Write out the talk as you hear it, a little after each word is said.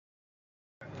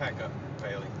Pack up,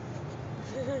 Bailey.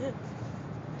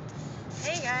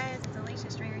 Hey guys, it's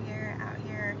Alecia Stringer here, out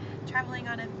here traveling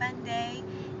on a fun day,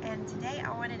 and today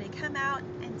I wanted to come out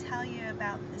and tell you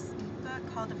about this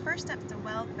book called The First Steps to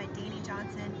Wealth by Danny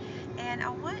Johnson. And I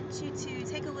want you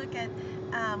to take a look at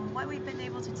what we've been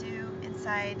able to do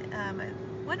inside a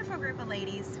wonderful group of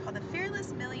ladies called the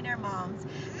Fearless Millionaire Moms.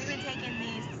 We've been taking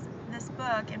this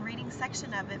book and reading a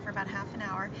section of it for about half an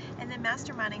hour, and then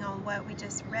masterminding on what we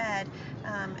just read,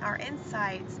 our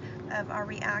insights of our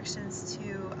reactions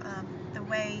to the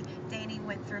way Danny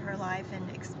went through her life and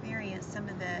experienced some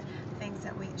of the things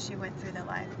that she went through in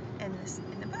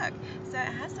the book. So it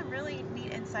has some really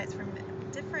neat insights from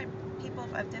different people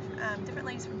of different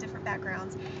ladies from different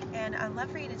backgrounds, and I'd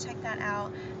love for you to check that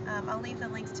out. I'll leave the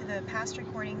links to the past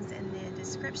recordings in the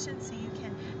description so you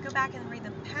can go back and read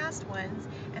the past ones,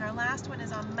 and our last one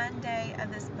is on Monday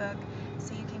of this book,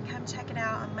 so you can come check it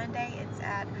out on Monday. It's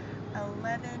at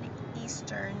 11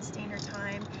 Eastern Standard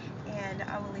Time, and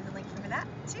I will leave a link for that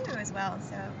too as well.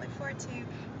 So look forward to you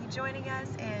joining us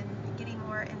and getting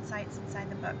more insights inside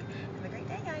the book. Have a great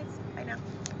day, guys. Bye now.